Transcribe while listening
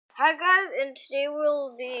Hi guys, and today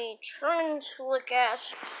we'll be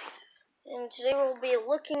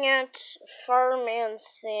looking at Fireman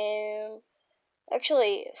Sim.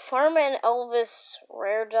 Actually, FiremanElvis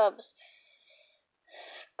Rare Dubs.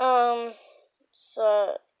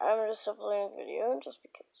 So I'm just uploading a video just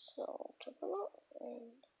because I'll check them out.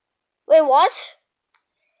 Wait, what?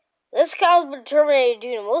 This account has been terminated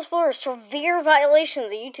due to multiple severe violations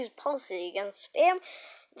of YouTube's policy against spam,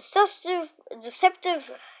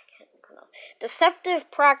 deceptive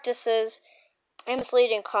practices, and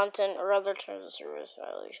misleading content or other terms of service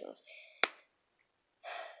violations.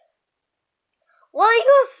 Will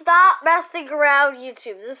you stop messing around,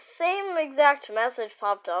 YouTube? The same exact message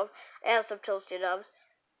popped up as Subtility Dubs,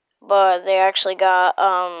 but they actually got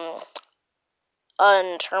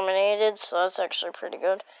unterminated, so that's actually pretty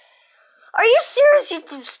good. Are you serious,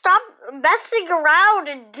 YouTube? Stop messing around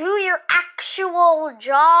and do your actual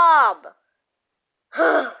job.